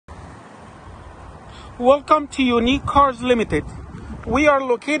Welcome to Unique Cars Limited. We are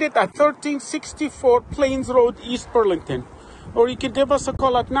located at 1364 Plains Road, East Burlington. Or you can give us a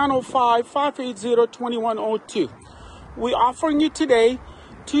call at 905-580-2102. We're offering you today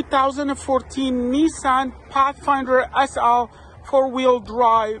 2014 Nissan Pathfinder SL four-wheel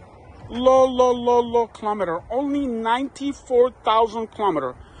drive, low kilometer, only 94,000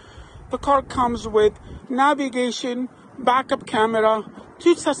 kilometer. The car comes with navigation, backup camera,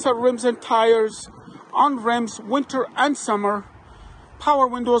 2 sets of rims and tires, on rims, winter and summer, power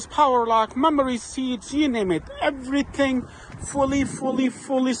windows, power lock, memory seats, you name it. Everything fully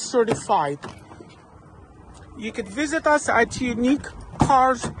certified. You could visit us at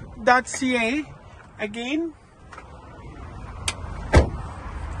uniquecars.ca. Again,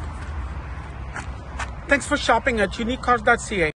 thanks for shopping at uniquecars.ca.